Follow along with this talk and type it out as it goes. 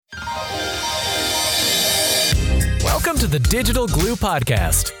Welcome to the Digital Glue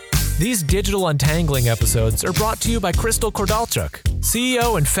Podcast. These digital untangling episodes are brought to you by Crystal Kordalchuk,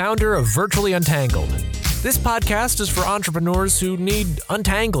 CEO and founder of Virtually Untangled. This podcast is for entrepreneurs who need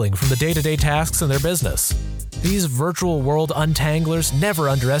untangling from the day-to-day tasks in their business. These virtual world untanglers never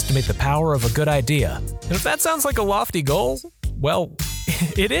underestimate the power of a good idea. And if that sounds like a lofty goal, well,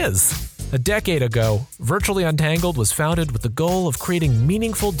 it is. A decade ago, Virtually Untangled was founded with the goal of creating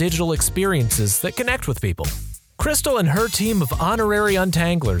meaningful digital experiences that connect with people. Crystal and her team of honorary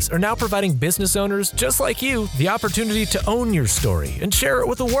untanglers are now providing business owners just like you the opportunity to own your story and share it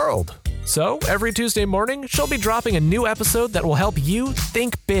with the world. So, every Tuesday morning, she'll be dropping a new episode that will help you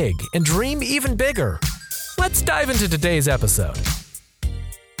think big and dream even bigger. Let's dive into today's episode.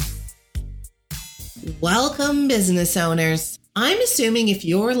 Welcome, business owners. I'm assuming if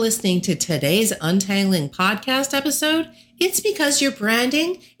you're listening to today's Untangling podcast episode, it's because your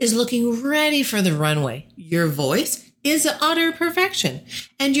branding is looking ready for the runway. Your voice is utter perfection,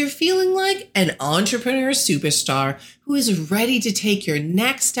 and you're feeling like an entrepreneur superstar who is ready to take your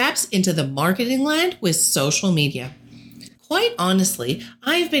next steps into the marketing land with social media. Quite honestly,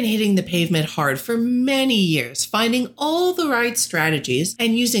 I've been hitting the pavement hard for many years, finding all the right strategies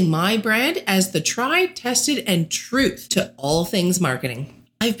and using my brand as the tried, tested, and truth to all things marketing.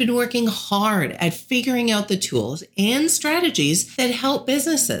 I've been working hard at figuring out the tools and strategies that help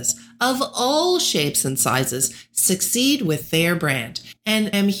businesses of all shapes and sizes succeed with their brand,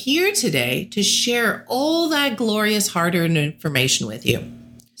 and am here today to share all that glorious hard-earned information with you.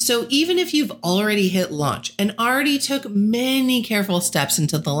 So even if you've already hit launch and already took many careful steps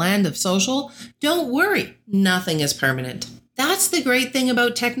into the land of social, don't worry, nothing is permanent. That's the great thing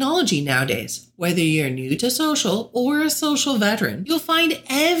about technology nowadays. Whether you're new to social or a social veteran, you'll find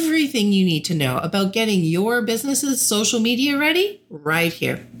everything you need to know about getting your business's social media ready right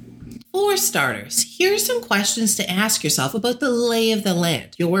here. For starters, here's some questions to ask yourself about the lay of the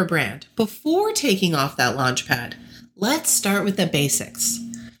land, your brand, before taking off that launch pad. Let's start with the basics.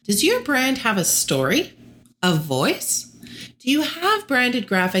 Does your brand have a story? A voice? Do you have branded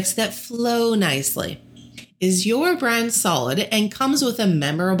graphics that flow nicely? Is your brand solid and comes with a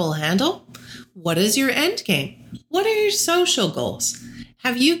memorable handle? What is your end game? What are your social goals?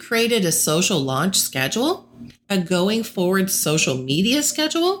 Have you created a social launch schedule? A going forward social media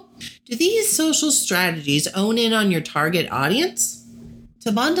schedule? Do these social strategies own in on your target audience?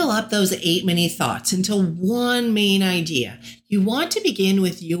 To bundle up those 8 mini thoughts into one main idea, you want to begin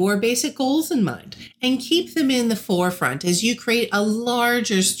with your basic goals in mind and keep them in the forefront as you create a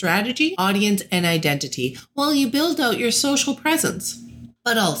larger strategy, audience, and identity while you build out your social presence.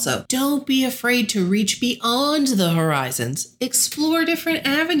 But also, don't be afraid to reach beyond the horizons. Explore different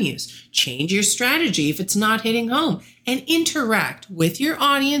avenues, change your strategy if it's not hitting home, and interact with your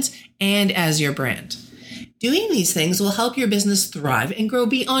audience and as your brand. Doing these things will help your business thrive and grow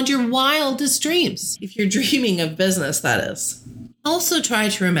beyond your wildest dreams, if you're dreaming of business, that is. Also try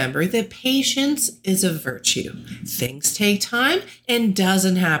to remember that patience is a virtue. Things take time and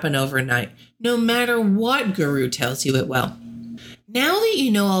doesn't happen overnight, no matter what guru tells you it will. Now that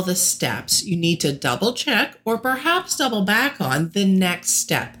you know all the steps, you need to double check or perhaps double back on the next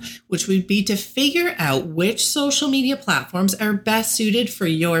step, which would be to figure out which social media platforms are best suited for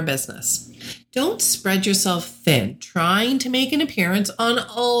your business. Don't spread yourself thin trying to make an appearance on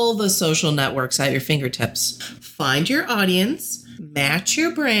all the social networks at your fingertips. Find your audience, match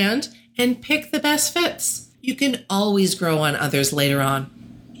your brand, and pick the best fits. You can always grow on others later on.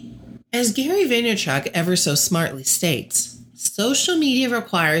 As Gary Vaynerchuk ever so smartly states, social media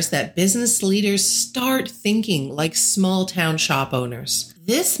requires that business leaders start thinking like small-town shop owners.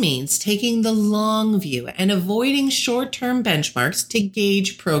 This means taking the long view and avoiding short-term benchmarks to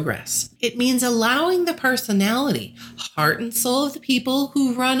gauge progress. It means allowing the personality, heart and soul of the people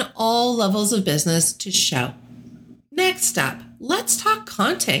who run all levels of business to show. Next up, let's talk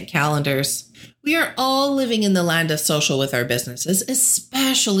content calendars. We are all living in the land of social with our businesses,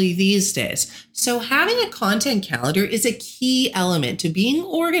 especially these days. So having a content calendar is a key element to being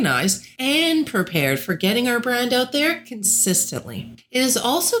organized and prepared for getting our brand out there consistently. It is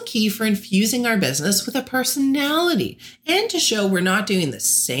also key for infusing our business with a personality and to show we're not doing the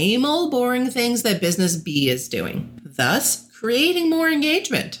same old boring things that business B is doing, thus creating more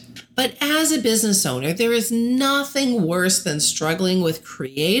engagement. But as a business owner, there is nothing worse than struggling with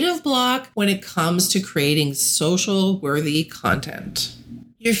creative block when it comes to creating social-worthy content.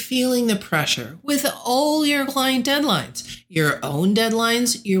 You're feeling the pressure with all your client deadlines, your own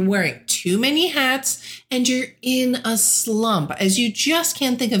deadlines, you're wearing too many hats, and you're in a slump as you just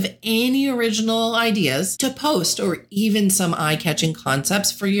can't think of any original ideas to post or even some eye-catching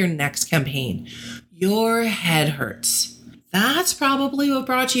concepts for your next campaign. your head hurts. That's probably what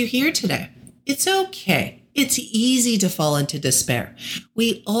brought you here today. It's okay. It's easy to fall into despair.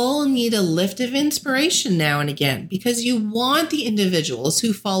 We all need a lift of inspiration now and again because you want the individuals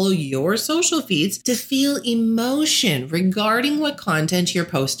who follow your social feeds to feel emotion regarding what content you're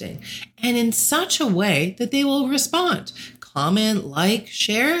posting, and in such a way that they will respond, comment, like,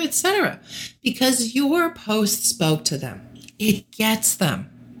 share, etc., because your post spoke to them. It gets them.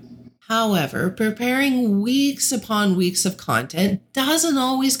 However, preparing weeks upon weeks of content doesn't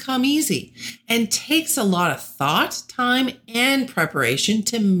always come easy and takes a lot of thought, time, and preparation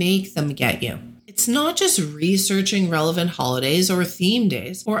to make them get you. It's not just researching relevant holidays or theme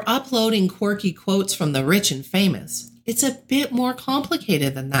days or uploading quirky quotes from the rich and famous. It's a bit more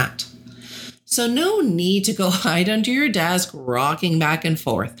complicated than that. So no need to go hide under your desk rocking back and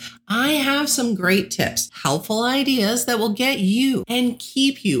forth. I have some great tips, helpful ideas that will get you and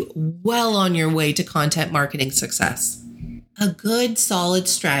keep you well on your way to content marketing success. A good, solid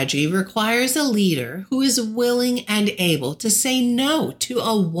strategy requires a leader who is willing and able to say no to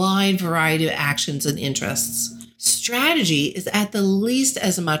a wide variety of actions and interests. Strategy is at the least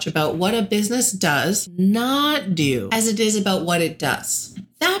as much about what a business does not do as it is about what it does.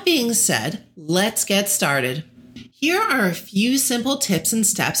 That being said, let's get started. Here are a few simple tips and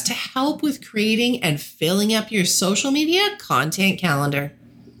steps to help with creating and filling up your social media content calendar.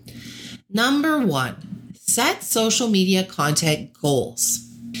 Number 1, set social media content goals.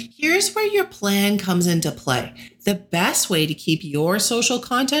 Here's where your plan comes into play. The best way to keep your social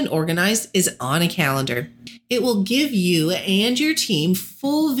content organized is on a calendar. It will give you and your team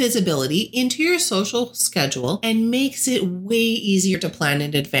full visibility into your social schedule and makes it way easier to plan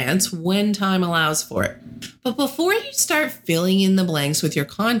in advance when time allows for it. But before you start filling in the blanks with your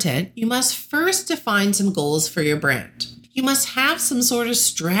content, you must first define some goals for your brand. You must have some sort of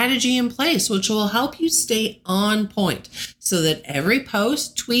strategy in place which will help you stay on point so that every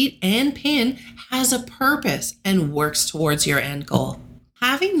post, tweet, and pin has a purpose and works towards your end goal.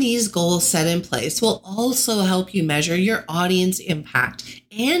 Having these goals set in place will also help you measure your audience impact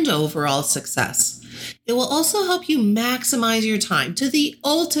and overall success. It will also help you maximize your time to the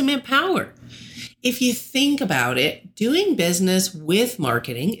ultimate power. If you think about it, doing business with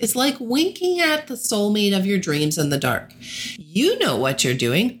marketing is like winking at the soulmate of your dreams in the dark. You know what you're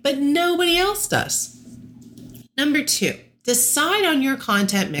doing, but nobody else does. Number 2, decide on your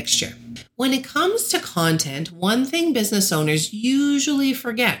content mixture. When it comes to content, one thing business owners usually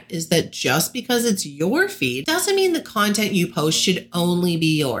forget is that just because it's your feed doesn't mean the content you post should only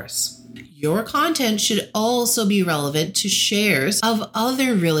be yours. Your content should also be relevant to shares of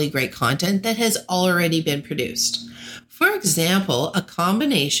other really great content that has already been produced. For example, a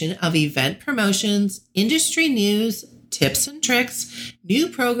combination of event promotions, industry news, tips and tricks, new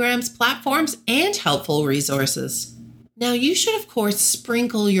programs, platforms, and helpful resources. Now, you should, of course,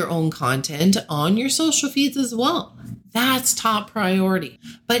 sprinkle your own content on your social feeds as well. That's top priority.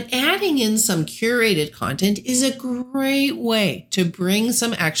 But adding in some curated content is a great way to bring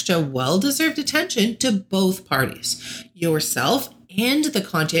some extra well-deserved attention to both parties, yourself and the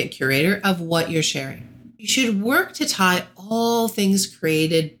content curator of what you're sharing. You should work to tie all things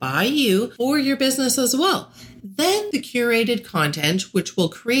created by you for your business as well. Then the curated content, which will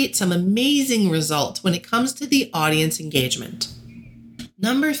create some amazing results when it comes to the audience engagement.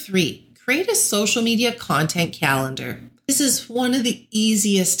 Number 3, create a social media content calendar. This is one of the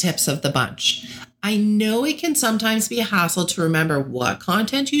easiest tips of the bunch. I know it can sometimes be a hassle to remember what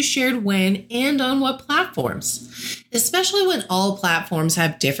content you shared when and on what platforms, especially when all platforms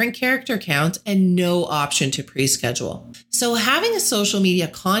have different character counts and no option to pre-schedule. So having a social media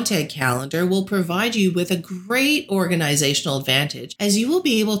content calendar will provide you with a great organizational advantage as you will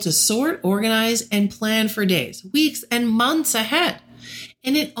be able to sort, organize, and plan for days, weeks, and months ahead.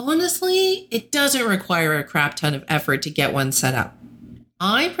 And it doesn't require a crap ton of effort to get one set up.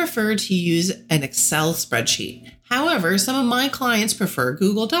 I prefer to use an Excel spreadsheet. However, some of my clients prefer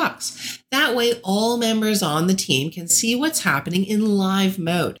Google Docs. That way, all members on the team can see what's happening in live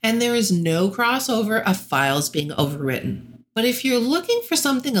mode, and there is no crossover of files being overwritten. But if you're looking for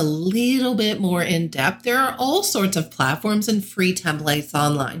something a little bit more in-depth, there are all sorts of platforms and free templates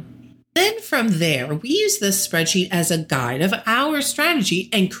online. Then from there, we use this spreadsheet as a guide of our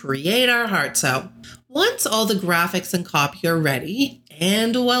strategy and create our hearts out. Once all the graphics and copy are ready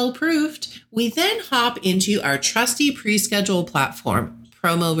and well-proofed, we then hop into our trusty pre-schedule platform,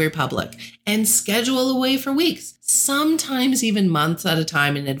 Promo Republic, and schedule away for weeks, sometimes even months at a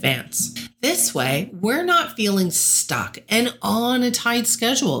time in advance. This way, we're not feeling stuck and on a tight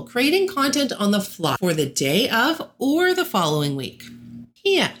schedule, creating content on the fly for the day of or the following week.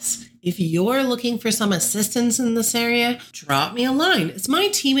 P.S. If you're looking for some assistance in this area, drop me a line, as my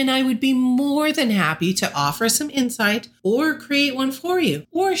team and I would be more than happy to offer some insight or create one for you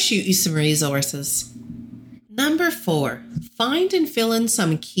or shoot you some resources. Number 4, find and fill in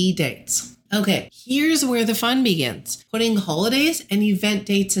some key dates. Okay, here's where the fun begins, putting holidays and event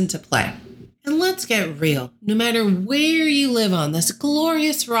dates into play. And let's get real, no matter where you live on this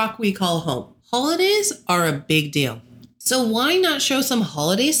glorious rock we call home, holidays are a big deal. So why not show some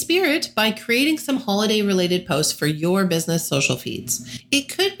holiday spirit by creating some holiday-related posts for your business social feeds? It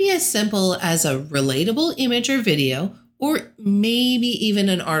could be as simple as a relatable image or video, or maybe even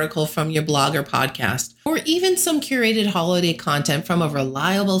an article from your blog or podcast, or even some curated holiday content from a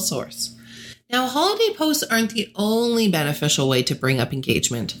reliable source. Now, holiday posts aren't the only beneficial way to bring up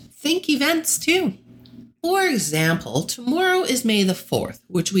engagement. Think events too. For example, tomorrow is May the 4th,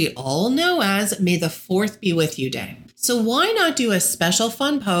 which we all know as May the 4th Be With You Day. So why not do a special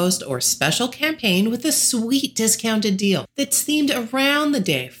fun post or special campaign with a sweet discounted deal that's themed around the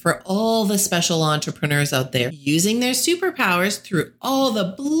day for all the special entrepreneurs out there using their superpowers through all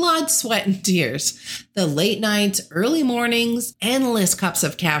the blood, sweat, and tears, the late nights, early mornings, endless cups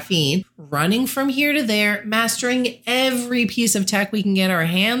of caffeine, running from here to there, mastering every piece of tech we can get our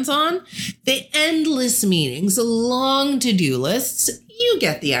hands on, the endless meetings, long to-do lists, you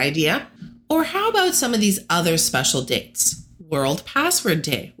get the idea. Or how about some of these other special dates? World Password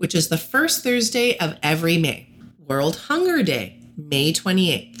Day, which is the first Thursday of every May. World Hunger Day, May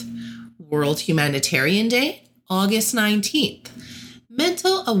 28th. World Humanitarian Day, August 19th.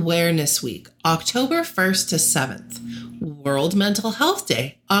 Mental Awareness Week, October 1st to 7th. World Mental Health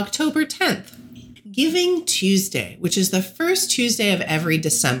Day, October 10th. Giving Tuesday, which is the first Tuesday of every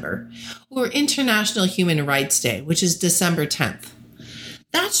December. Or International Human Rights Day, which is December 10th.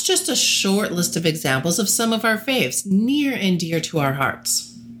 That's just a short list of examples of some of our faves, near and dear to our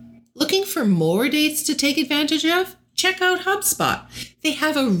hearts. Looking for more dates to take advantage of? Check out HubSpot. They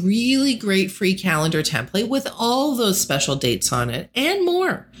have a really great free calendar template with all those special dates on it and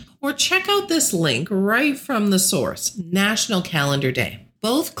more. Or check out this link right from the source, National Calendar Day.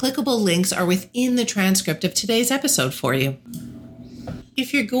 Both clickable links are within the transcript of today's episode for you.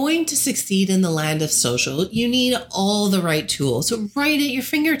 If you're going to succeed in the land of social, you need all the right tools right at your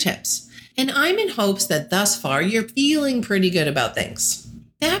fingertips. And I'm in hopes that thus far you're feeling pretty good about things.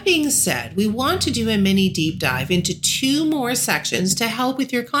 That being said, we want to do a mini deep dive into 2 more sections to help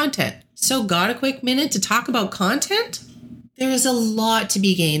with your content. So got a quick minute to talk about content? There is a lot to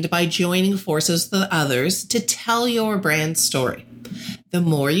be gained by joining forces with others to tell your brand story. The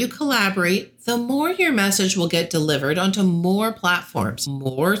more you collaborate, the more your message will get delivered onto more platforms,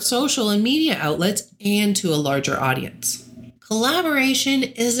 more social and media outlets, and to a larger audience. Collaboration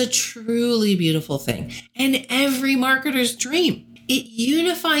is a truly beautiful thing and every marketer's dream. It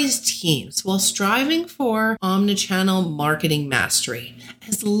unifies teams while striving for omnichannel marketing mastery,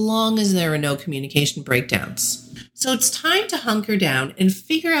 as long as there are no communication breakdowns. So it's time to hunker down and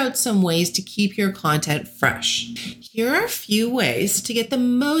figure out some ways to keep your content fresh. Here are a few ways to get the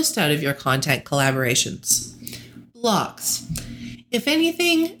most out of your content collaborations. Blogs. If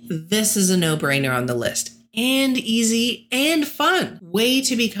anything, this is a no-brainer on the list. And easy and fun way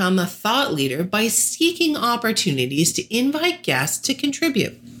to become a thought leader by seeking opportunities to invite guests to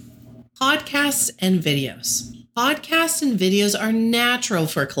contribute. Podcasts and videos. Podcasts and videos are natural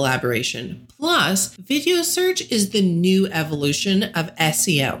for collaboration. Plus, video search is the new evolution of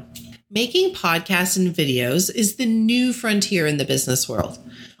SEO. Making podcasts and videos is the new frontier in the business world.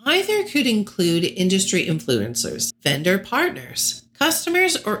 Either could include industry influencers, vendor partners,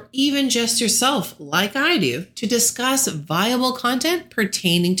 customers, or even just yourself, like I do, to discuss viable content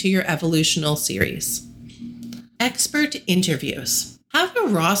pertaining to your evolutional series. Expert interviews. Have a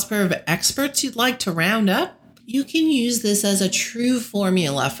roster of experts you'd like to round up? You can use this as a true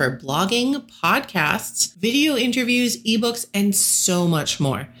formula for blogging, podcasts, video interviews, ebooks, and so much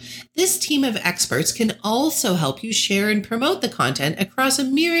more. This team of experts can also help you share and promote the content across a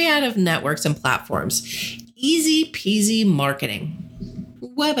myriad of networks and platforms. Easy peasy marketing.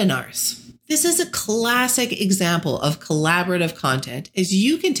 Webinars. This is a classic example of collaborative content, as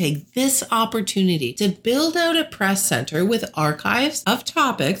you can take this opportunity to build out a press center with archives of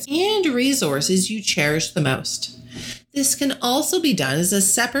topics and resources you cherish the most. This can also be done as a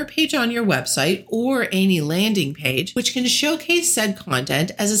separate page on your website or any landing page, which can showcase said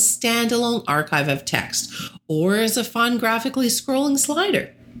content as a standalone archive of text or as a fun graphically scrolling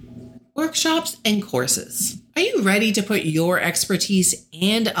slider. Workshops and courses. Are you ready to put your expertise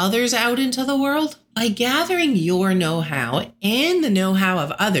and others out into the world? By gathering your know-how and the know-how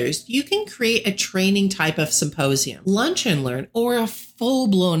of others, you can create a training type of symposium, lunch and learn, or a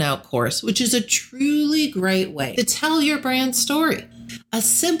full-blown out course, which is a truly great way to tell your brand story. A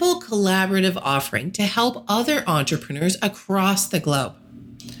simple collaborative offering to help other entrepreneurs across the globe.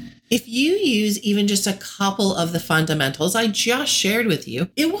 If you use even just a couple of the fundamentals I just shared with you,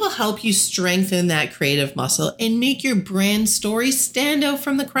 it will help you strengthen that creative muscle and make your brand story stand out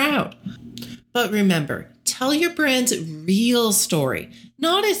from the crowd. But remember, tell your brand's real story,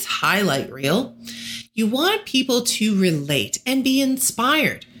 not its highlight reel. You want people to relate and be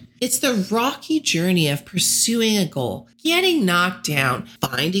inspired. It's the rocky journey of pursuing a goal, getting knocked down,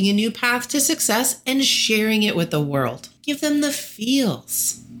 finding a new path to success, and sharing it with the world. Give them the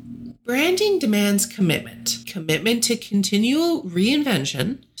feels. Branding demands commitment to continual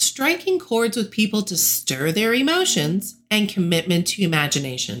reinvention, striking chords with people to stir their emotions, and commitment to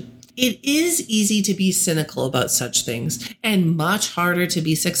imagination. It is easy to be cynical about such things and much harder to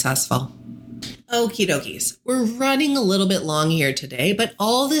be successful. Okie dokies, we're running a little bit long here today, but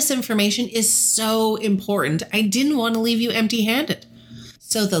all this information is so important, I didn't want to leave you empty-handed.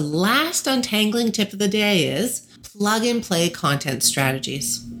 So the last untangling tip of the day is plug and play content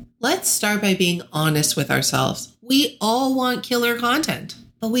strategies. Let's start by being honest with ourselves. We all want killer content,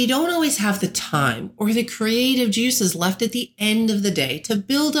 but we don't always have the time or the creative juices left at the end of the day to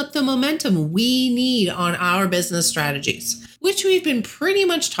build up the momentum we need on our business strategies, which we've been pretty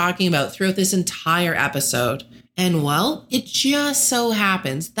much talking about throughout this entire episode. And well, it just so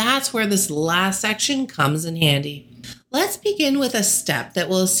happens that's where this last section comes in handy. Let's begin with a step that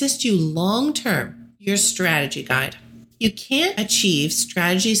will assist you long-term, your strategy guide. You can't achieve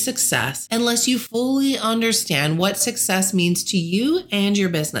strategy success unless you fully understand what success means to you and your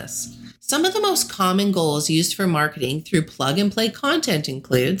business. Some of the most common goals used for marketing through plug and play content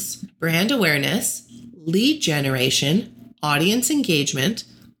includes brand awareness, lead generation, audience engagement,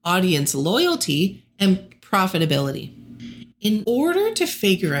 audience loyalty, and profitability. In order to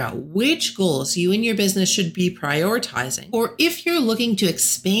figure out which goals you and your business should be prioritizing, or if you're looking to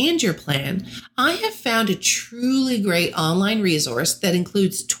expand your plan, I have found a truly great online resource that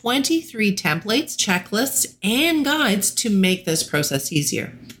includes 23 templates, checklists, and guides to make this process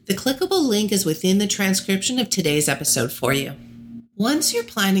easier. The clickable link is within the transcription of today's episode for you. Once your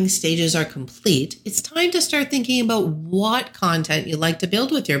planning stages are complete, it's time to start thinking about what content you'd like to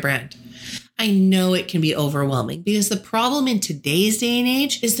build with your brand. I know it can be overwhelming because the problem in today's day and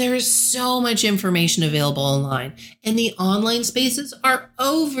age is there is so much information available online, and the online spaces are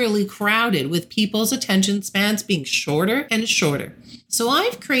overly crowded with people's attention spans being shorter and shorter. So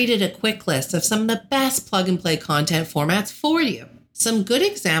I've created a quick list of some of the best plug and play content formats for you. Some good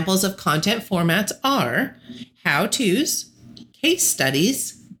examples of content formats are how-tos, case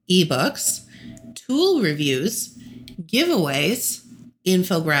studies, ebooks, tool reviews, giveaways,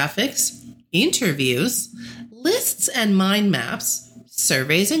 infographics, interviews, lists and mind maps,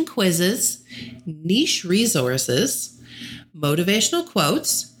 surveys and quizzes, niche resources, motivational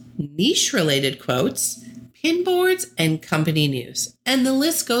quotes, niche-related quotes, pin boards, and company news. And the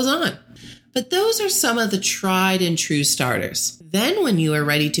list goes on. But those are some of the tried and true starters. Then when you are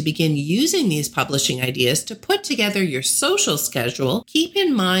ready to begin using these publishing ideas to put together your social schedule, keep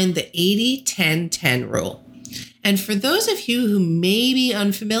in mind the 80-10-10 rule. And for those of you who may be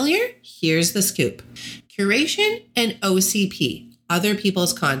unfamiliar, here's the scoop. Curation and OCP, other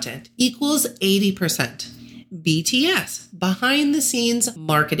people's content, equals 80%. BTS, behind the scenes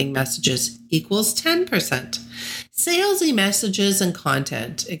marketing messages, equals 10%. Salesy messages and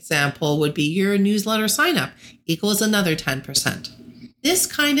content, example would be your newsletter sign up, equals another 10%. This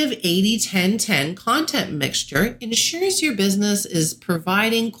kind of 80-10-10 content mixture ensures your business is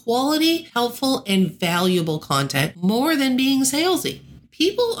providing quality, helpful, and valuable content more than being salesy.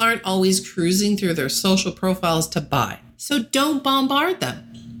 People aren't always cruising through their social profiles to buy, so don't bombard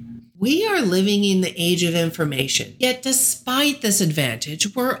them. We are living in the age of information, yet despite this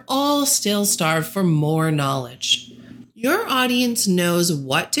advantage, we're all still starved for more knowledge. Your audience knows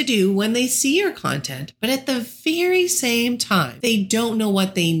what to do when they see your content, but at the very same time, they don't know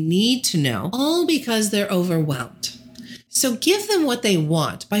what they need to know, all because they're overwhelmed. So give them what they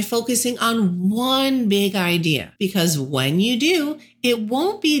want by focusing on one big idea, because when you do, it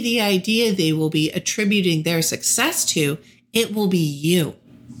won't be the idea they will be attributing their success to, it will be you.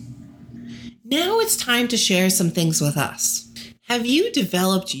 Now it's time to share some things with us. Have you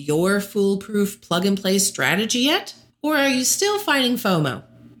developed your foolproof plug-and-play strategy yet? Or are you still fighting FOMO?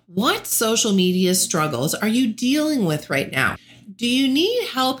 What social media struggles are you dealing with right now? Do you need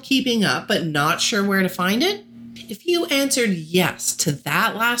help keeping up but not sure where to find it? If you answered yes to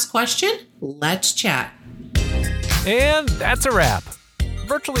that last question, let's chat. And that's a wrap.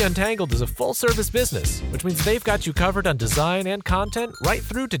 Virtually Untangled is a full-service business, which means they've got you covered on design and content right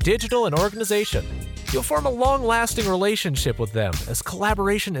through to digital and organization. You'll form a long-lasting relationship with them, as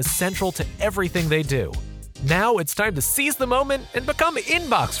collaboration is central to everything they do. Now it's time to seize the moment and become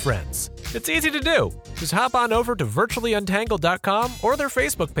inbox friends. It's easy to do. Just hop on over to virtuallyuntangled.com or their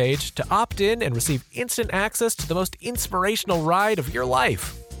Facebook page to opt in and receive instant access to the most inspirational ride of your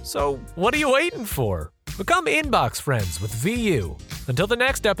life. So what are you waiting for? Become inbox friends with VU. Until the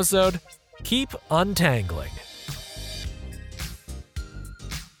next episode, keep untangling.